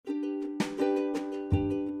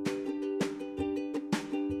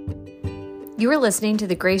You are listening to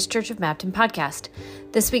the Grace Church of Mapton podcast.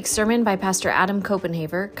 This week's sermon by Pastor Adam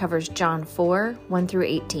Copenhaver covers John 4, 1 through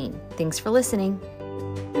 18. Thanks for listening.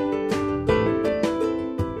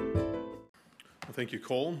 Well, thank you,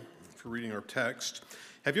 Cole, for reading our text.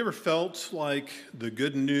 Have you ever felt like the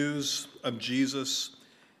good news of Jesus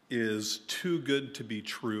is too good to be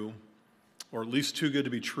true, or at least too good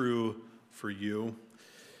to be true for you?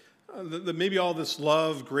 That maybe all this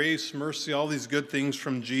love, grace, mercy, all these good things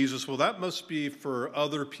from Jesus, well, that must be for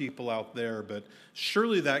other people out there, but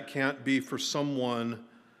surely that can't be for someone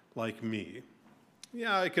like me.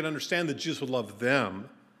 Yeah, I can understand that Jesus would love them,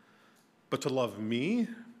 but to love me?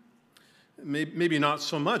 Maybe not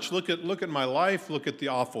so much. Look at my life. Look at the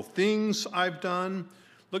awful things I've done.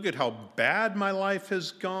 Look at how bad my life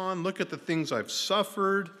has gone. Look at the things I've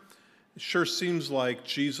suffered. It sure seems like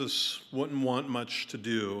Jesus wouldn't want much to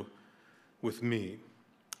do with me.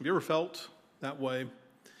 Have you ever felt that way?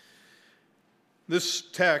 This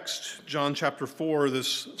text, John chapter 4,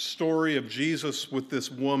 this story of Jesus with this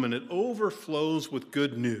woman, it overflows with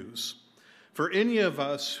good news for any of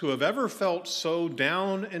us who have ever felt so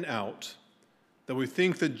down and out that we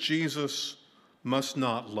think that Jesus must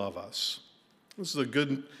not love us. This is a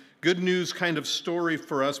good news kind of story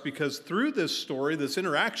for us, because through this story, this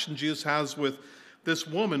interaction Jesus has with this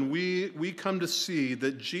woman, we come to see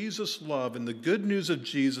that Jesus' love and the good news of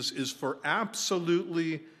Jesus is for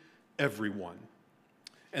absolutely everyone.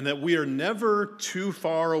 And that we are never too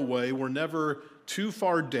far away, we're never too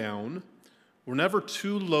far down, we're never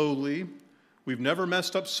too lowly, we've never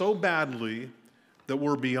messed up so badly that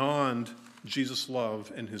we're beyond Jesus'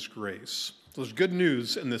 love and his grace. So there's good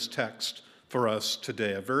news in this text for us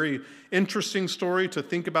today. A very interesting story to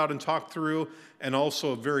think about and talk through, and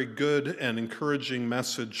also a very good and encouraging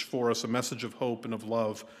message for us, a message of hope and of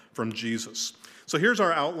love from Jesus. So here's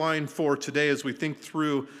our outline for today as we think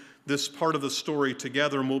through this part of the story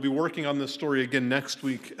together, and we'll be working on this story again next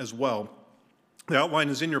week as well. The outline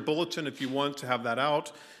is in your bulletin if you want to have that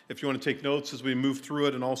out, if you want to take notes as we move through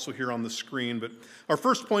it, and also here on the screen. But our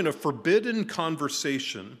first point of forbidden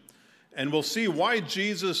conversation, and we'll see why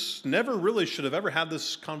Jesus never really should have ever had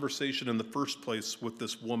this conversation in the first place with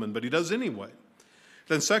this woman, but he does anyway.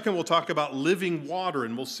 Then second, we'll talk about living water,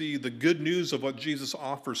 and we'll see the good news of what Jesus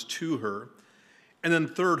offers to her. And then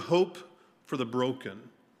third, hope for the broken.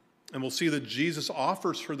 And we'll see that Jesus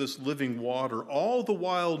offers her this living water, all the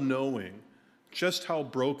while knowing just how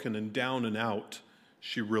broken and down and out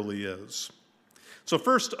she really is. So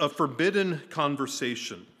first, a forbidden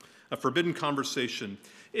conversation. A forbidden conversation.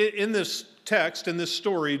 In this text, in this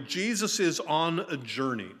story, Jesus is on a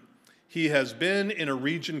journey. He has been in a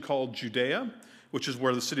region called Judea, which is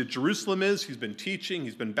where the city of Jerusalem is. He's been teaching,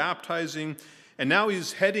 he's been baptizing, and now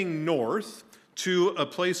he's heading north to a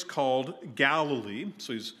place called Galilee.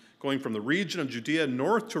 So he's going from the region of Judea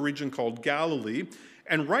north to a region called Galilee.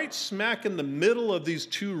 And right smack in the middle of these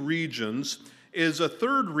two regions is a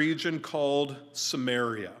third region called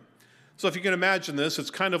Samaria. So if you can imagine this,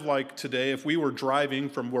 it's kind of like today if we were driving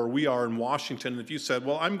from where we are in Washington, and if you said,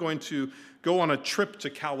 well, I'm going to go on a trip to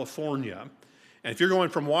California, and if you're going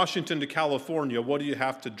from Washington to California, what do you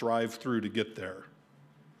have to drive through to get there?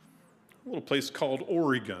 A little place called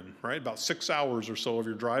Oregon, right? About 6 hours or so of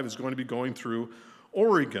your drive is going to be going through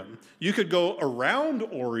Oregon. You could go around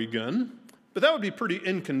Oregon, but that would be pretty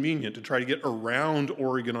inconvenient to try to get around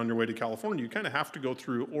Oregon on your way to California. You kind of have to go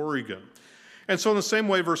through Oregon. And so in the same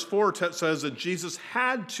way, verse 4 says that Jesus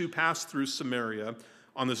had to pass through Samaria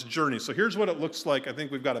on this journey. So here's what it looks like. I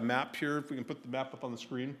think we've got a map here. If we can put the map up on the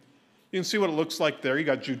screen. You can see what it looks like there. You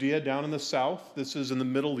got Judea down in the south. This is in the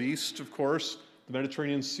Middle East, of course. The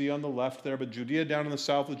Mediterranean Sea on the left there, but Judea down in the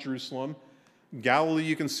south of Jerusalem. Galilee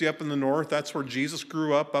you can see up in the north. That's where Jesus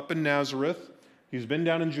grew up in Nazareth. He's been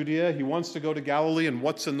down in Judea. He wants to go to Galilee, and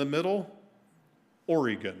what's in the middle?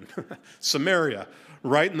 Oregon, Samaria,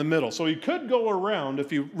 right in the middle. So he could go around if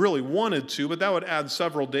he really wanted to, but that would add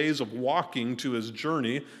several days of walking to his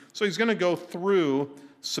journey. So he's going to go through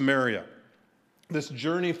Samaria. This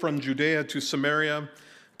journey from Judea to Samaria,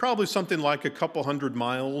 probably something like a couple hundred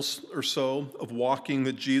miles or so of walking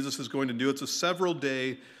that Jesus is going to do. It's a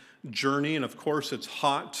several-day journey, and of course it's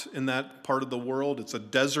hot in that part of the world. It's a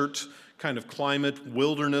desert kind of climate,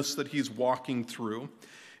 wilderness that he's walking through.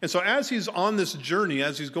 And so as he's on this journey,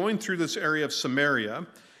 as he's going through this area of Samaria,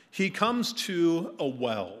 he comes to a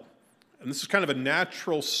well. And this is kind of a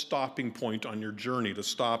natural stopping point on your journey, to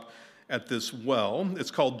stop at this well. It's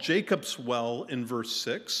called Jacob's Well in verse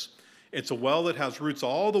 6. It's a well that has roots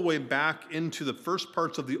all the way back into the first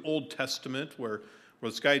parts of the Old Testament, where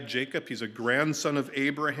this guy Jacob, he's a grandson of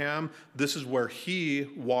Abraham. This is where he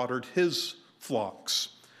watered his flocks.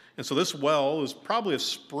 And so this well is probably a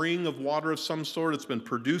spring of water of some sort. It's been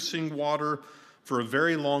producing water for a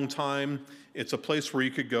very long time. It's a place where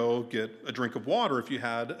you could go get a drink of water if you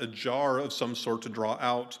had a jar of some sort to draw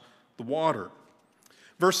out the water.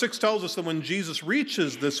 Verse 6 tells us that when Jesus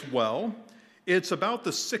reaches this well, it's about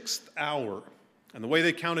the 6th hour. And the way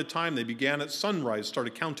they counted time, they began at sunrise,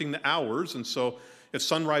 started counting the hours. And so if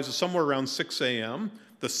sunrise is somewhere around 6 a.m.,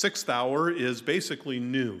 the 6th hour is basically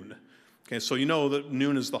noon. Okay, so you know that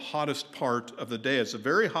noon is the hottest part of the day. It's a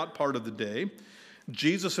very hot part of the day.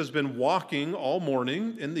 Jesus has been walking all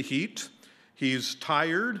morning in the heat. He's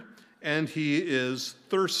tired and he is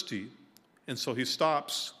thirsty. And so he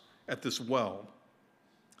stops at this well.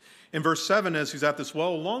 In verse 7, as he's at this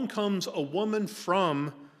well, along comes a woman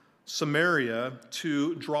from Samaria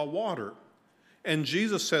to draw water. And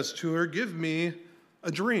Jesus says to her, "Give me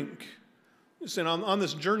a drink." And on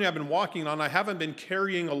this journey I've been walking on, I haven't been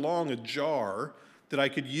carrying along a jar that I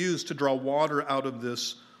could use to draw water out of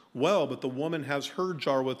this well, but the woman has her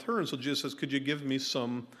jar with her. And so Jesus says, "Could you give me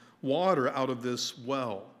some water out of this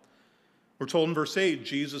well?" We're told in verse 8,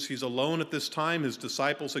 Jesus, he's alone at this time. His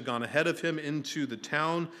disciples had gone ahead of him into the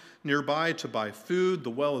town nearby to buy food.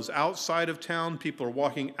 The well is outside of town. People are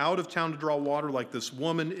walking out of town to draw water like this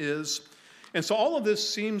woman is. And so all of this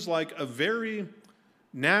seems like a very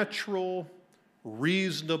natural,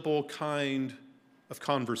 reasonable kind of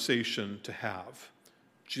conversation to have.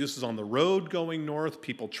 Jesus is on the road going north.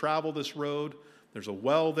 People travel this road. There's a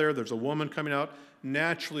well there. There's a woman coming out.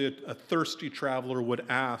 Naturally, a thirsty traveler would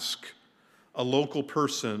ask a local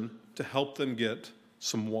person to help them get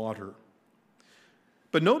some water.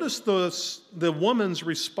 But notice the woman's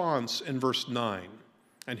response in verse 9.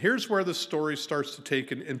 And here's where the story starts to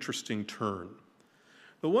take an interesting turn.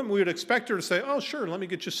 The woman, we would expect her to say, "Oh, sure, let me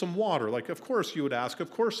get you some water." Like, of course you would ask.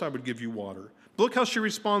 Of course I would give you water. But look how she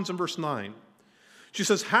responds in verse 9. She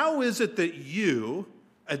says, "How is it that you,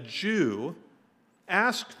 a Jew,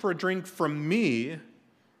 ask for a drink from me,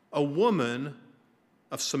 a woman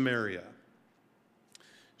of Samaria?"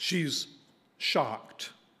 She's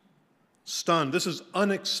shocked, stunned. This is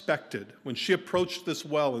unexpected. When she approached this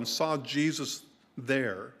well and saw Jesus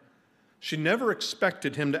there, she never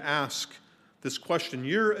expected him to ask this question.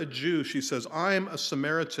 "You're a Jew," she says. "I'm a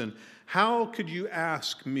Samaritan. How could you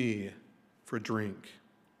ask me for a drink?"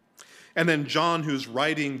 And then John, who's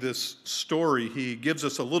writing this story, he gives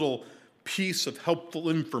us a little piece of helpful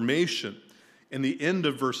information. In the end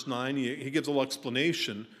of verse 9, he gives a little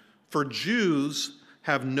explanation. "For Jews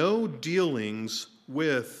have no dealings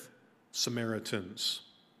with Samaritans."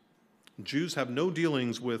 Jews have no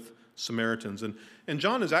dealings with Samaritans. And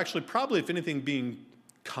John is actually probably, if anything, being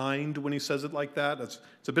kind when he says it like that. It's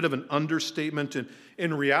a bit of an understatement. And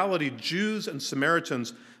in reality, Jews and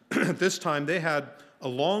Samaritans at this time, they had a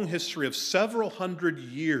long history of several hundred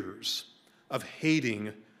years of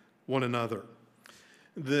hating one another.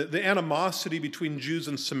 The animosity between Jews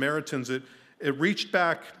and Samaritans, it reached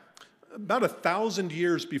back about 1,000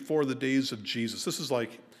 years before the days of Jesus. This is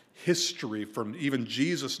like history from even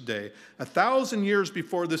Jesus' day. 1,000 years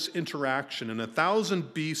before this interaction, in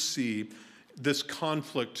 1000 BC, this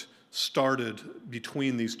conflict started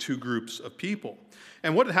between these two groups of people.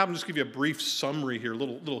 And what had happened, just to give you a brief summary here, a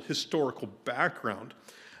little historical background.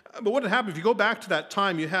 But what had happened, if you go back to that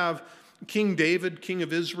time, you have King David, king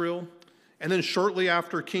of Israel, and then shortly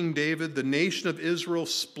after King David, the nation of Israel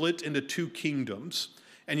split into two kingdoms.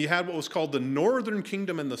 And you had what was called the northern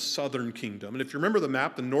kingdom and the southern kingdom. And if you remember the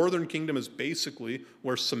map, the northern kingdom is basically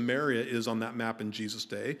where Samaria is on that map in Jesus'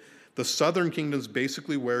 day. The southern kingdom is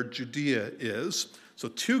basically where Judea is. So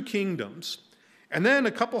two kingdoms. And then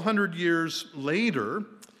a couple hundred years later,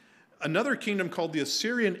 another kingdom called the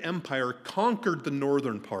Assyrian Empire conquered the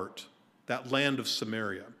northern part, that land of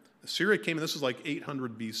Samaria. Assyria came in, this is like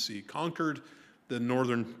 800 BC, conquered the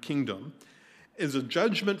northern kingdom. Is a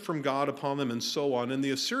judgment from God upon them and so on. And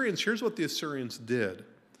the Assyrians, here's what the Assyrians did.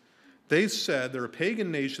 They said, they're a pagan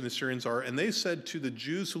nation, the Assyrians are, and they said to the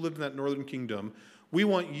Jews who lived in that northern kingdom, "We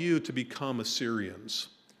want you to become Assyrians.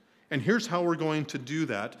 And here's how we're going to do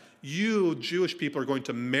that. You, Jewish people, are going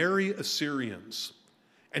to marry Assyrians.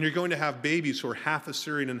 And you're going to have babies who are half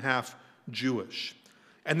Assyrian and half Jewish.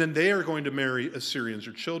 And then they are going to marry Assyrians.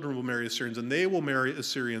 Your children will marry Assyrians, and they will marry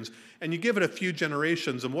Assyrians. And you give it a few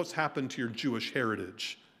generations, and what's happened to your Jewish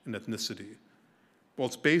heritage and ethnicity? Well,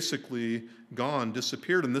 it's basically gone,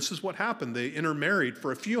 disappeared. And this is what happened. They intermarried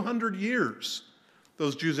for a few hundred years.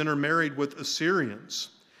 Those Jews intermarried with Assyrians.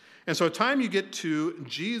 And so by the time you get to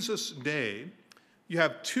Jesus' day, you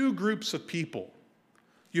have two groups of people.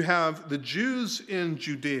 You have the Jews in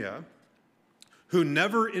Judea who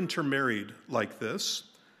never intermarried like this.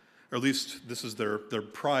 or at least this is their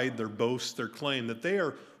pride, their boast, their claim, that they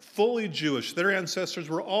are fully Jewish. Their ancestors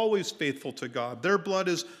were always faithful to God. Their blood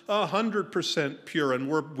is 100% pure, and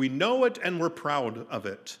we know it and we're proud of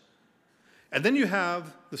it. And then you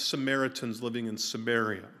have the Samaritans living in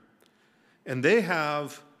Samaria, and they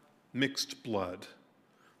have mixed blood.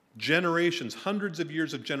 Generations, hundreds of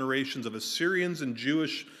years of generations of Assyrians and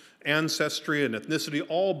Jewish ancestry and ethnicity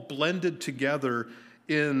all blended together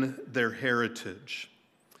in their heritage.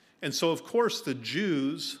 And so, of course, the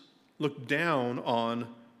Jews looked down on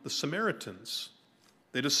the Samaritans.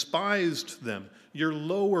 They despised them. You're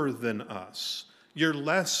lower than us. You're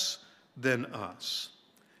less than us.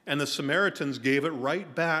 And the Samaritans gave it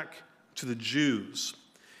right back to the Jews.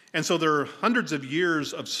 And so there are hundreds of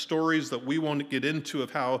years of stories that we won't get into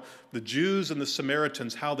of how the Jews and the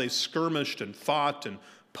Samaritans, how they skirmished and fought and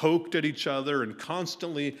poked at each other and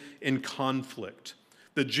constantly in conflict.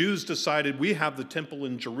 The Jews decided, we have the temple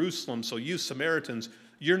in Jerusalem, so you Samaritans,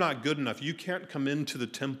 you're not good enough. You can't come into the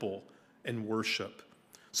temple and worship.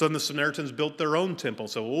 So then the Samaritans built their own temple.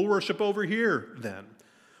 So we'll worship over here then.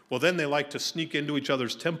 Well, then they like to sneak into each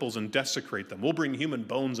other's temples and desecrate them. We'll bring human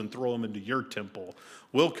bones and throw them into your temple.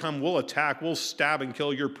 We'll come, we'll attack, we'll stab and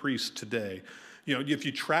kill your priest today. You know, if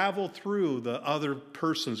you travel through the other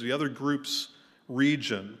persons, the other group's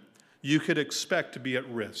region, you could expect to be at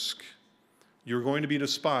risk. You're going to be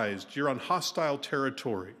despised. You're on hostile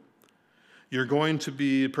territory. You're going to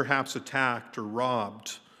be perhaps attacked or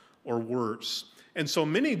robbed or worse. And so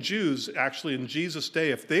many Jews, actually in Jesus'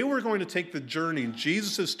 day, if they were going to take the journey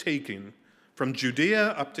Jesus is taking from Judea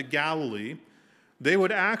up to Galilee, they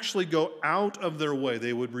would actually go out of their way.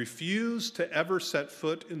 They would refuse to ever set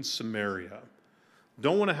foot in Samaria.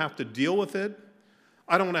 Don't want to have to deal with it.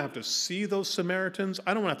 I don't want to have to see those Samaritans.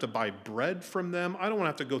 I don't want to have to buy bread from them. I don't want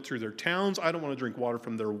to have to go through their towns. I don't want to drink water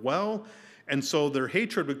from their well. And so their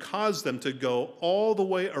hatred would cause them to go all the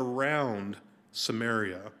way around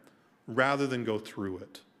Samaria rather than go through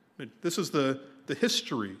it. This is the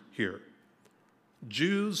history here.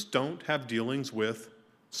 Jews don't have dealings with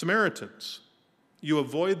Samaritans. You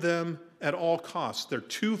avoid them at all costs. They're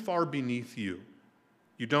too far beneath you.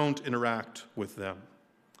 You don't interact with them.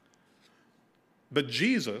 But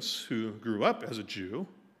Jesus, who grew up as a Jew,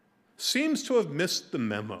 seems to have missed the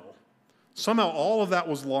memo. Somehow all of that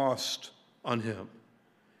was lost on him.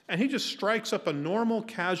 And he just strikes up a normal,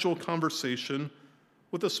 casual conversation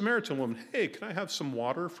with a Samaritan woman. Hey, can I have some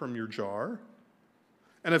water from your jar?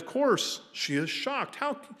 And of course, she is shocked.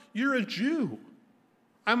 You're a Jew.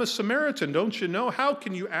 I'm a Samaritan, don't you know? How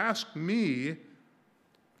can you ask me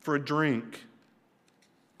for a drink?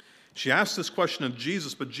 She asks this question of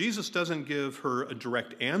Jesus, but Jesus doesn't give her a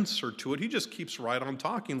direct answer to it. He just keeps right on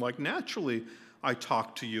talking, like, naturally, I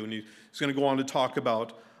talk to you. And he's going to go on to talk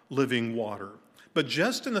about living water. But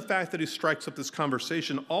just in the fact that he strikes up this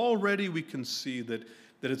conversation, already we can see that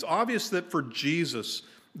it's obvious that for Jesus,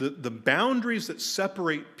 the boundaries that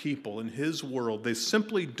separate people in his world, they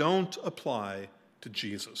simply don't apply to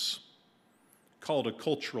Jesus. Call it a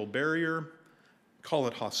cultural barrier, call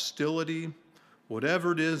it hostility,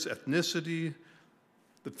 whatever it is, ethnicity.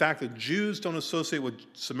 The fact that Jews don't associate with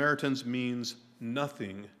Samaritans means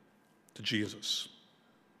nothing to Jesus.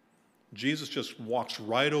 Jesus just walks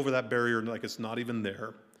right over that barrier like it's not even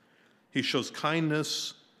there. He shows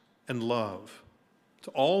kindness and love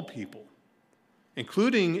to all people,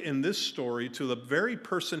 including in this story to the very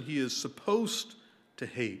person he is supposed to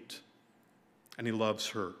hate, and he loves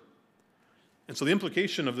her. And so the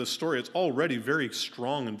implication of this story, it's already very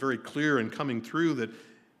strong and very clear and coming through that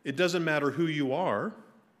it doesn't matter who you are.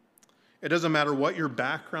 It doesn't matter what your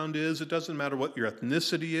background is. It doesn't matter what your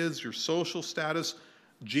ethnicity is, your social status.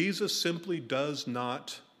 Jesus simply does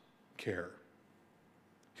not care.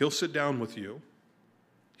 He'll sit down with you.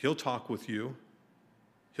 He'll talk with you.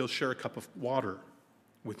 He'll share a cup of water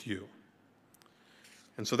with you.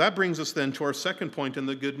 And so that brings us then to our second point in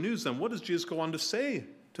the good news. Then what does Jesus go on to say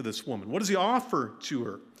to this woman? What does he offer to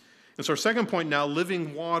her? And so our second point now,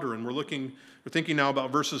 living water. And we're thinking now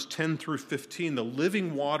about verses 10 through 15, the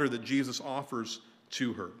living water that Jesus offers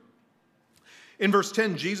to her. In verse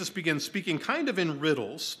 10, Jesus begins speaking kind of in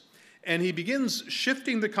riddles, and he begins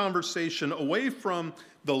shifting the conversation away from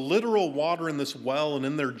the literal water in this well and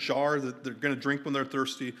in their jar that they're going to drink when they're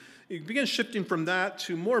thirsty. He begins shifting from that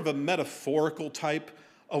to more of a metaphorical type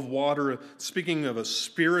of water, speaking of a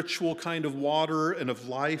spiritual kind of water and of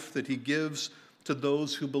life that he gives to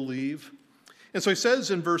those who believe. And so he says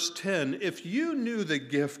in verse 10, if you knew the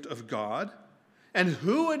gift of God and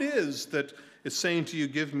who it is that is saying to you,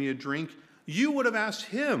 give me a drink, you would have asked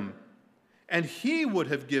him, and he would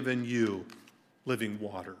have given you living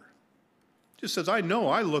water. Jesus says, I know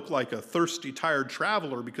I look like a thirsty, tired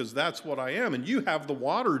traveler because that's what I am. And you have the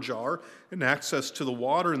water jar and access to the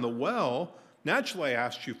water in the well. Naturally, I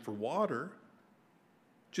asked you for water.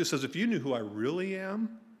 Jesus says, if you knew who I really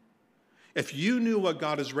am, if you knew what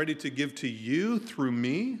God is ready to give to you through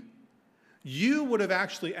me, you would have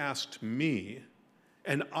actually asked me,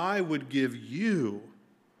 and I would give you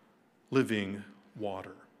living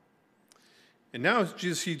water. And now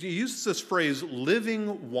Jesus, he uses this phrase,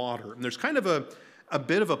 living water. And there's kind of a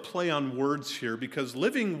bit of a play on words here, because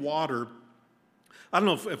living water, I don't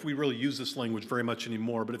know if we really use this language very much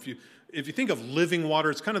anymore, but if you think of living water,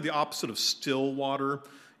 it's kind of the opposite of still water.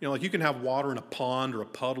 You know, like you can have water in a pond or a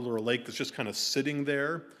puddle or a lake that's just kind of sitting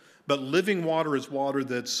there, but living water is water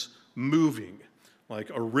that's moving, like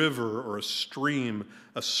a river or a stream,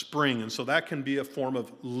 a spring. And so that can be a form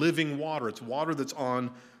of living water. It's water that's on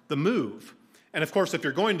the move. And of course, if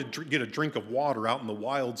you're going to get a drink of water out in the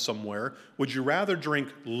wild somewhere, would you rather drink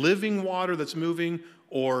living water that's moving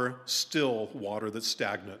or still water that's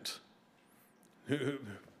stagnant? Who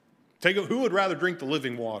would rather drink the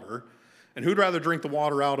living water? And who'd rather drink the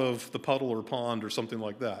water out of the puddle or pond or something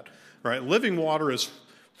like that? Right? Living water is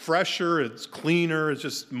fresher, it's cleaner, it's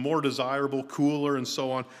just more desirable, cooler, and so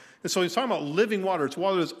on. And so he's talking about living water. It's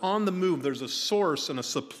water that's on the move. There's a source and a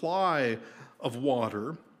supply of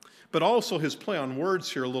water. But also his play on words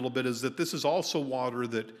here a little bit is that this is also water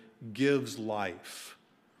that gives life.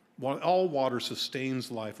 All water sustains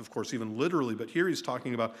life, of course, even literally, but here he's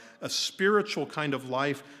talking about a spiritual kind of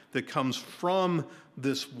life that comes from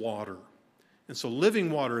this water. And so living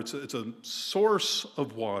water, it's a source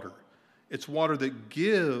of water. It's water that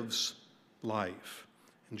gives life.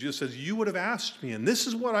 And Jesus says, you would have asked me, and this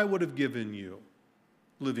is what I would have given you,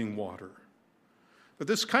 living water. But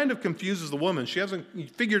this kind of confuses the woman. She hasn't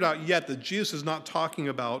figured out yet that Jesus is not talking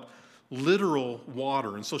about literal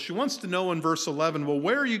water. And so she wants to know in verse 11, well,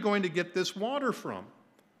 where are you going to get this water from?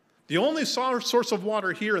 The only source of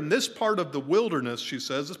water here in this part of the wilderness, she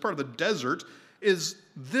says, this part of the desert, is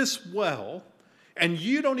this well. And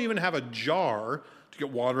you don't even have a jar to get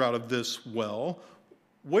water out of this well.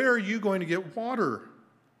 Where are you going to get water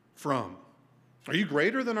from? Are you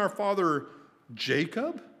greater than our father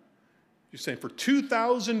Jacob? You're saying for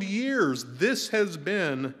 2,000 years, this has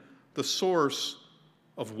been the source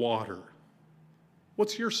of water.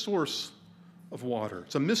 What's your source of water?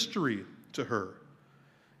 It's a mystery to her.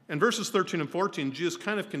 In verses 13 and 14, Jesus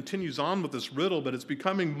kind of continues on with this riddle, but it's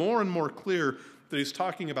becoming more and more clear that he's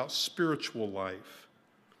talking about spiritual life.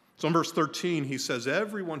 So in verse 13, he says,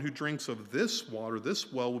 everyone who drinks of this water,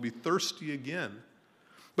 this well, will be thirsty again.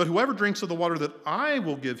 But whoever drinks of the water that I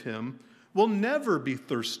will give him will never be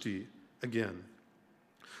thirsty again.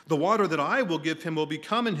 The water that I will give him will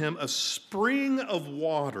become in him a spring of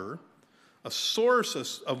water, a source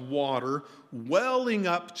of water welling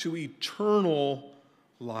up to eternal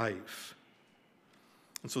life.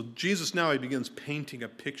 And so Jesus now, he begins painting a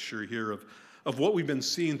picture here of what we've been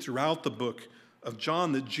seeing throughout the book of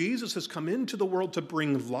John, that Jesus has come into the world to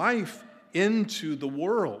bring life into the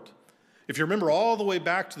world. If you remember all the way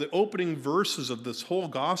back to the opening verses of this whole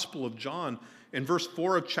Gospel of John, in verse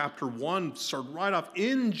 4 of chapter 1, start right off,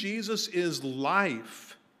 in Jesus is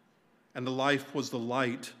life, and the life was the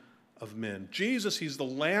light of men. Jesus, he's the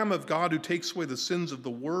Lamb of God who takes away the sins of the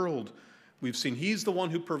world. We've seen he's the one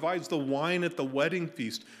who provides the wine at the wedding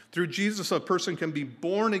feast. Through Jesus, a person can be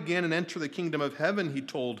born again and enter the kingdom of heaven, he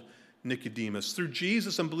told Nicodemus. Through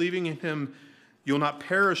Jesus and believing in him, you'll not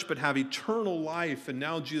perish but have eternal life. And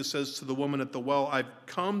now Jesus says to the woman at the well, I've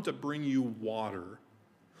come to bring you water.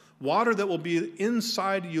 Water that will be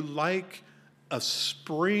inside you like a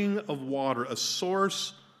spring of water, a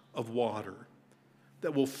source of water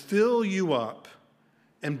that will fill you up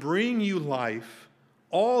and bring you life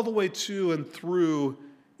all the way to and through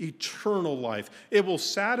eternal life. It will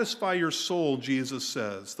satisfy your soul, Jesus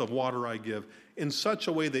says, the water I give, in such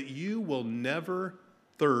a way that you will never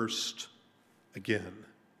thirst again.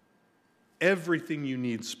 Everything you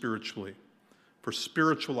need spiritually, for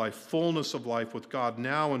spiritual life, fullness of life with God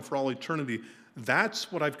now and for all eternity,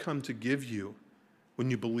 that's what I've come to give you when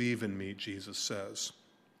you believe in me, Jesus says.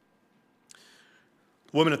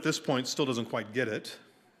 The woman at this point still doesn't quite get it.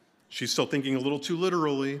 She's still thinking a little too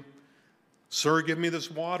literally. Sir, give me this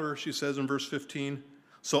water, she says in verse 15,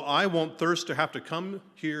 so I won't thirst to have to come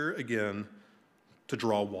here again to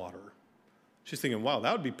draw water. She's thinking, wow,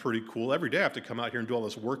 that would be pretty cool. Every day I have to come out here and do all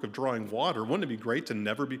this work of drawing water. Wouldn't it be great to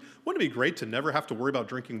never have to worry about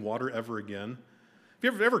drinking water ever again?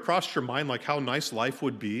 Have you ever crossed your mind like how nice life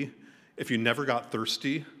would be if you never got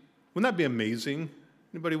thirsty? Wouldn't that be amazing?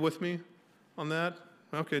 Anybody with me on that?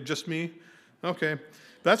 Okay, just me? Okay,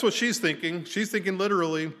 that's what she's thinking. She's thinking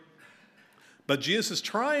literally. But Jesus is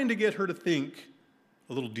trying to get her to think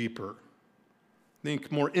a little deeper.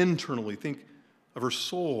 Think more internally. Think of her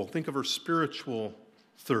soul. Think of her spiritual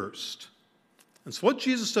thirst. And so what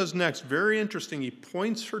Jesus does next, very interesting, he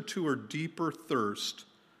points her to her deeper thirst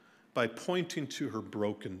by pointing to her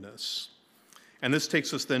brokenness. And this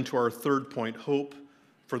takes us then to our third point, hope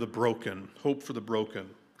for the broken. Hope for the broken.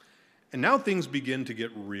 And now things begin to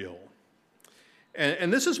get real.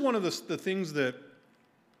 And this is one of the things that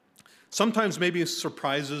sometimes maybe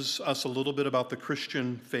surprises us a little bit about the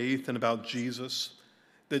Christian faith and about Jesus.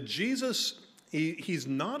 That Jesus, he's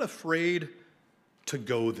not afraid to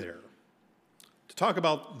go there, to talk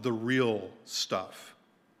about the real stuff,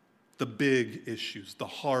 the big issues, the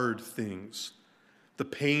hard things, the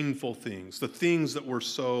painful things, the things that we're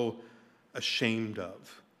so ashamed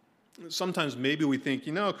of. Sometimes maybe we think,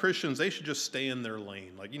 Christians, they should just stay in their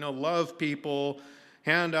lane. Like, love people,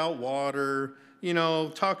 hand out water,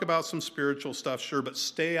 talk about some spiritual stuff, sure, but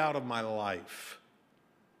stay out of my life.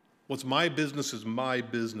 What's my business is my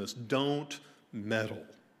business. Don't meddle.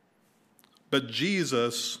 But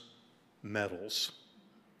Jesus meddles,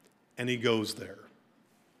 and he goes there.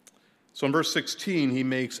 So in verse 16, he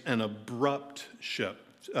makes an abrupt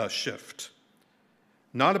shift.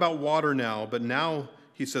 Not about water now, but now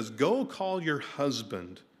he says, go call your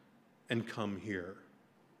husband and come here.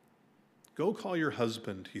 Go call your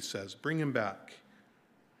husband, he says. Bring him back.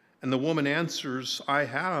 And the woman answers, I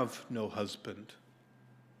have no husband.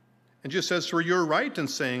 And Jesus says to her, you're right in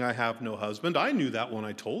saying I have no husband. I knew that when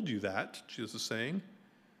I told you that, Jesus is saying.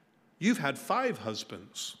 You've had 5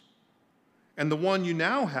 husbands. And the one you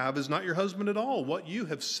now have is not your husband at all. What you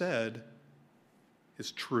have said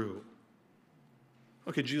is true.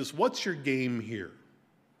 Okay, Jesus, what's your game here?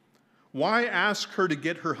 Why ask her to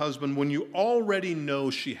get her husband when you already know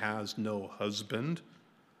she has no husband?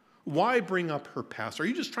 Why bring up her past? Are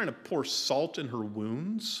you just trying to pour salt in her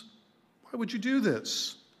wounds? Why would you do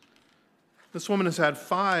this? This woman has had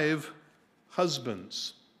 5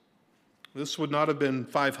 husbands. This would not have been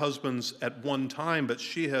 5 husbands at one time, but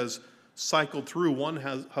she has cycled through one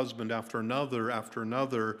husband after another, after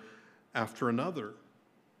another, after another.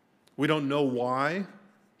 We don't know why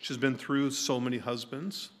she's been through so many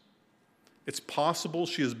husbands. It's possible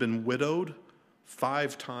she has been widowed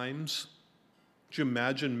 5 times. Could you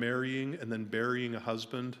imagine marrying and then burying a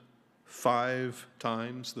husband 5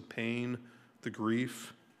 times? The pain, the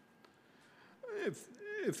grief.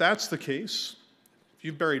 If that's the case, if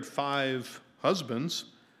you've buried 5 husbands,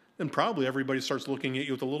 then probably everybody starts looking at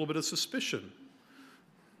you with a little bit of suspicion.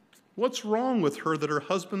 What's wrong with her that her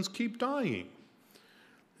husbands keep dying?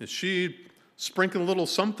 Is she sprinkling a little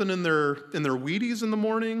something in their Wheaties in the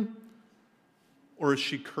morning? Or is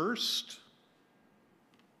she cursed?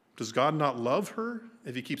 Does God not love her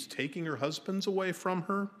if he keeps taking her husbands away from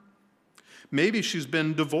her? Maybe she's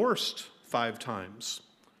been divorced 5 times.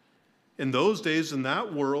 In those days, in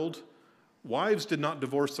that world, wives did not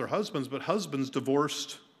divorce their husbands, but husbands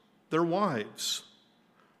divorced their wives.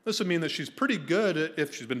 This would mean that she's pretty good at,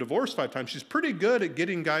 if she's been divorced 5 times, she's pretty good at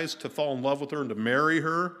getting guys to fall in love with her and to marry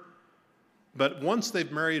her. But once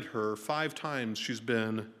they've married her, 5 times she's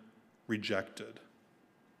been rejected.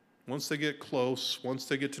 Once they get close, once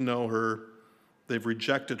they get to know her, they've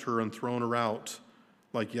rejected her and thrown her out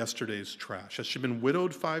like yesterday's trash. Has she been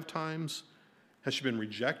widowed 5 times? Has she been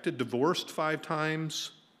rejected, divorced 5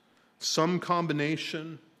 times? Some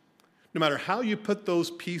combination. No matter how you put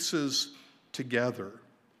those pieces together,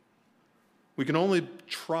 we can only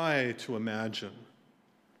try to imagine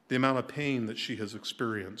the amount of pain that she has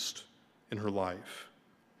experienced in her life.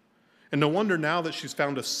 And no wonder now that she's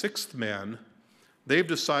found a 6th man, they've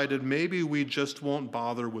decided maybe we just won't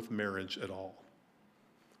bother with marriage at all.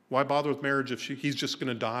 Why bother with marriage if he's just going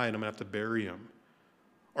to die and I'm going to have to bury him?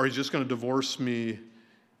 Or he's just going to divorce me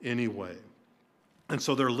anyway. And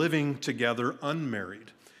so they're living together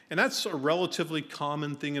unmarried. And that's a relatively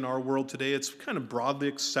common thing in our world today. It's kind of broadly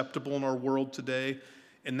acceptable in our world today.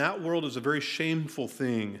 In that world, is a very shameful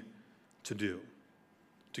thing to do.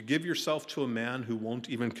 To give yourself to a man who won't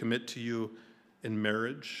even commit to you in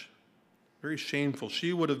marriage. Very shameful.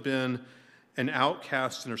 She would have been an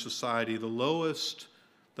outcast in her society, the lowest,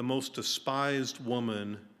 the most despised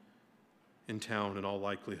woman in town in all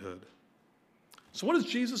likelihood. So what has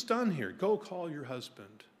Jesus done here? Go call your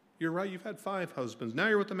husband. You're right, you've had 5 husbands. Now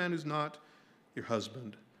you're with a man who's not your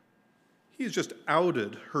husband. He has just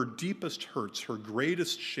outed her deepest hurts, her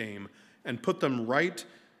greatest shame, and put them right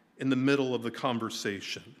in the middle of the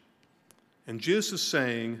conversation. And Jesus is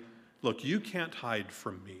saying, look, you can't hide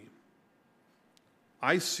from me.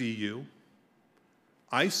 I see you.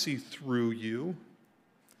 I see through you.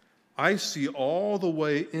 I see all the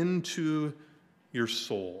way into your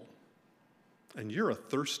soul. And you're a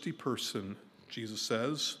thirsty person, Jesus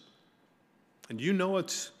says. And you know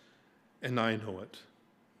it, and I know it.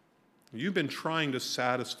 You've been trying to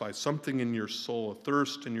satisfy something in your soul, a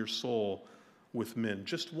thirst in your soul with men.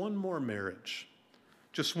 Just one more marriage.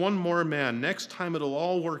 Just one more man. Next time it'll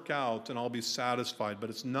all work out and I'll be satisfied. But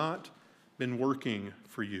it's not been working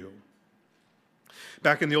for you.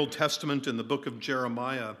 Back in the Old Testament, in the book of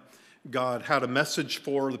Jeremiah, God had a message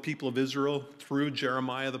for the people of Israel through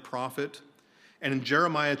Jeremiah the prophet. And in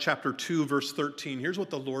Jeremiah chapter 2, verse 13, here's what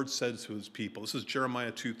the Lord said to his people. This is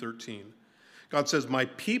Jeremiah 2:13. God says, "My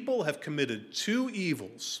people have committed two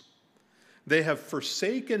evils. They have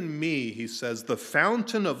forsaken me," he says, "the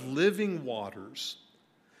fountain of living waters,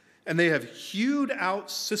 and they have hewed out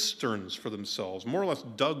cisterns for themselves," more or less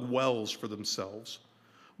dug wells for themselves,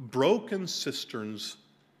 broken cisterns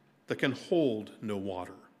that can hold no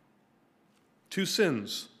water. Two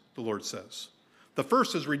sins, the Lord says. The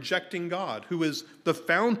first is rejecting God, who is the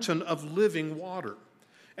fountain of living water.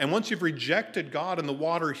 And once you've rejected God and the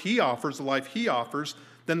water he offers, the life he offers,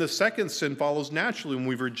 then the second sin follows naturally when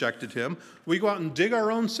we've rejected him. We go out and dig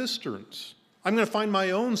our own cisterns. I'm going to find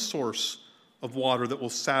my own source of water that will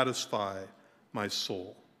satisfy my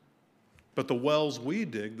soul. But the wells we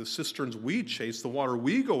dig, the cisterns we chase, the water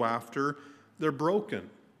we go after, they're broken.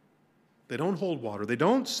 They don't hold water. They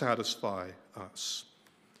don't satisfy us.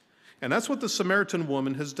 And that's what the Samaritan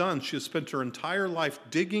woman has done. She has spent her entire life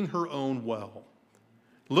digging her own well,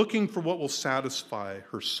 looking for what will satisfy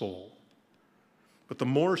her soul. But the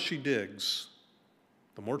more she digs,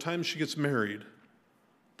 the more times she gets married,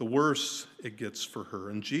 the worse it gets for her.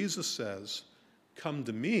 And Jesus says, "Come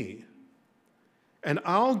to me, and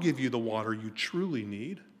I'll give you the water you truly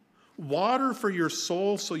need, water for your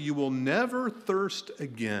soul so you will never thirst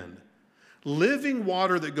again. Living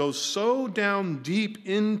water that goes so down deep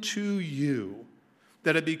into you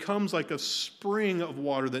that it becomes like a spring of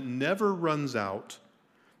water that never runs out,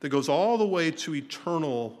 that goes all the way to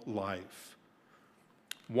eternal life.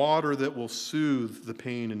 Water that will soothe the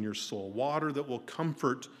pain in your soul, water that will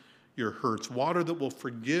comfort your hurts, water that will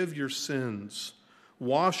forgive your sins,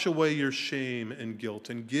 wash away your shame and guilt,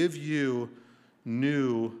 and give you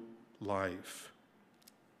new life."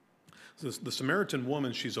 The Samaritan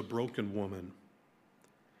woman, she's a broken woman.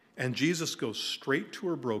 And Jesus goes straight to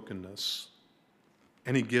her brokenness,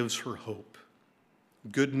 and he gives her hope.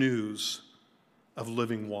 Good news of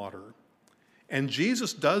living water. And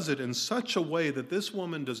Jesus does it in such a way that this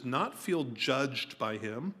woman does not feel judged by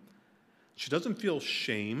him. She doesn't feel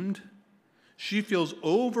shamed. She feels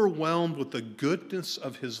overwhelmed with the goodness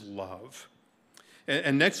of his love.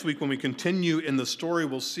 And next week, when we continue in the story,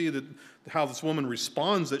 we'll see that how this woman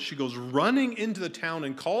responds, that she goes running into the town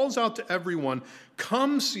and calls out to everyone,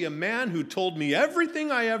 "Come see a man who told me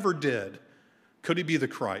everything I ever did. Could he be the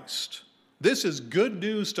Christ?" This is good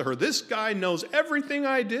news to her. This guy knows everything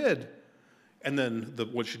I did. And then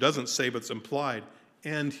what she doesn't say, but it's implied,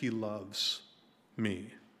 "And he loves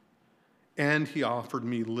me. And he offered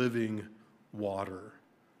me living water."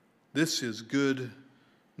 This is good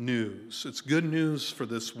news. It's good news for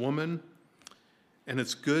this woman, and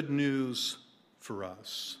it's good news for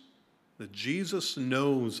us. That Jesus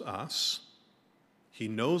knows us, he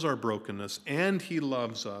knows our brokenness, and he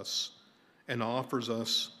loves us and offers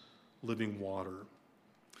us living water.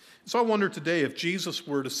 So I wonder today, if Jesus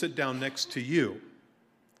were to sit down next to you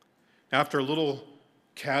after a little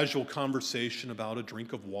casual conversation about a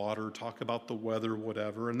drink of water, talk about the weather,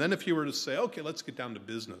 whatever, and then if you were to say, "Okay, let's get down to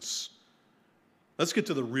business. Let's get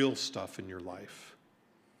to the real stuff in your life."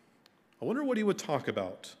 I wonder what he would talk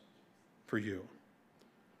about for you.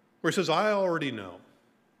 Where he says, "I already know,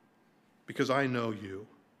 because I know you.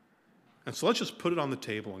 And so let's just put it on the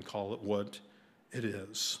table and call it what it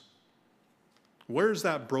is." Where's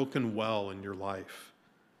that broken well in your life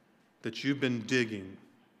that you've been digging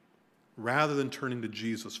rather than turning to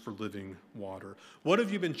Jesus for living water? What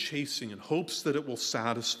have you been chasing in hopes that it will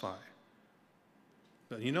satisfy?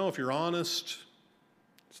 But you know, if you're honest,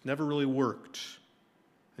 it's never really worked,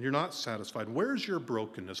 and you're not satisfied. Where's your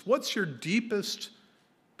brokenness? What's your deepest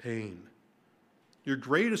pain? Your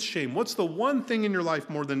greatest shame? What's the one thing in your life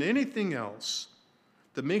more than anything else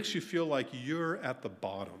that makes you feel like you're at the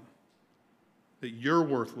bottom? That you're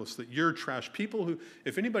worthless, that you're trash. People who,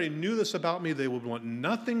 if anybody knew this about me, they would want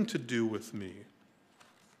nothing to do with me.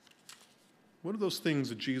 What are those things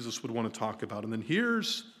that Jesus would want to talk about? And then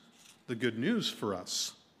here's the good news for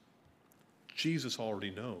us. Jesus already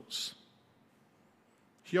knows.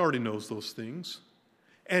 He already knows those things.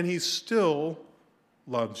 And he still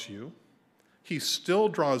loves you. he still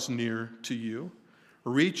draws near to you,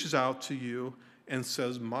 reaches out to you, and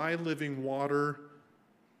says, my living water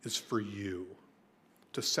is for you,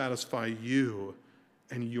 to satisfy you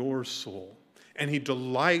and your soul. And he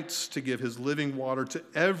delights to give his living water to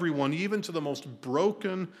everyone, even to the most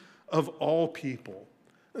broken of all people.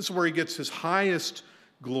 This is where he gets his highest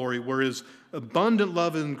glory, where his abundant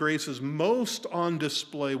love and grace is most on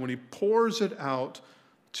display when he pours it out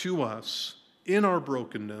to us in our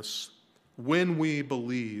brokenness when we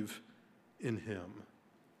believe in him.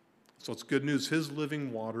 So it's good news. His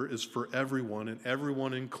living water is for everyone, and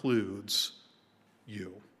everyone includes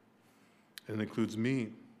you. And it includes me.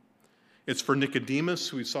 It's for Nicodemus,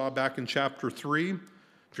 who we saw back in chapter 3.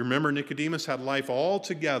 If you remember, Nicodemus had life all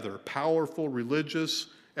together, powerful, religious,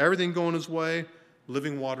 everything going his way,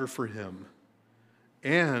 living water for him.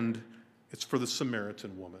 And it's for the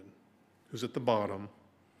Samaritan woman who's at the bottom,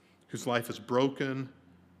 whose life is broken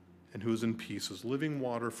and who is in pieces. Living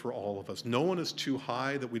water for all of us. No one is too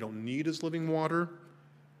high that we don't need his living water.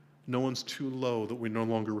 No one's too low that we no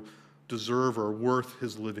longer deserve or are worth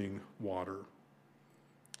his living water.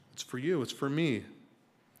 It's for you. It's for me.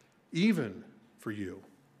 Even for you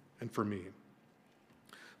and for me.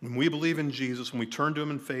 When we believe in Jesus, when we turn to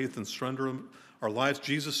him in faith and surrender our lives,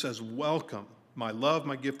 Jesus says, welcome, my love,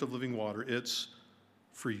 my gift of living water. It's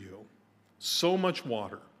for you. So much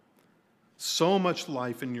water, so much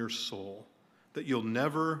life in your soul that you'll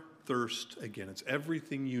never thirst again. It's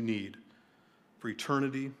everything you need for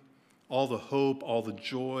eternity, all the hope, all the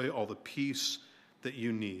joy, all the peace that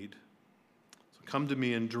you need. So come to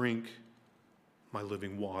me and drink my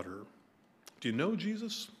living water. Do you know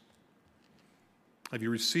Jesus? Have you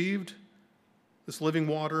received this living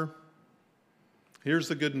water? Here's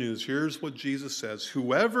the good news. Here's what Jesus says.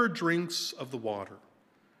 Whoever drinks of the water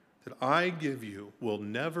that I give you will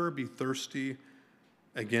never be thirsty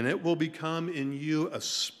again. It will become in you a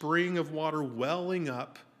spring of water welling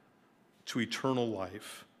up to eternal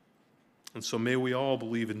life. And so may we all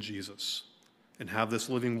believe in Jesus and have this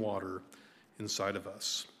living water inside of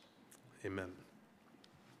us. Amen.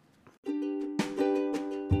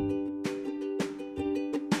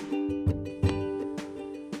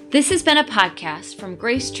 This has been a podcast from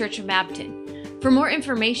Grace Church of Mabton. For more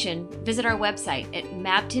information, visit our website at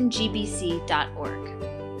mabtongbc.org.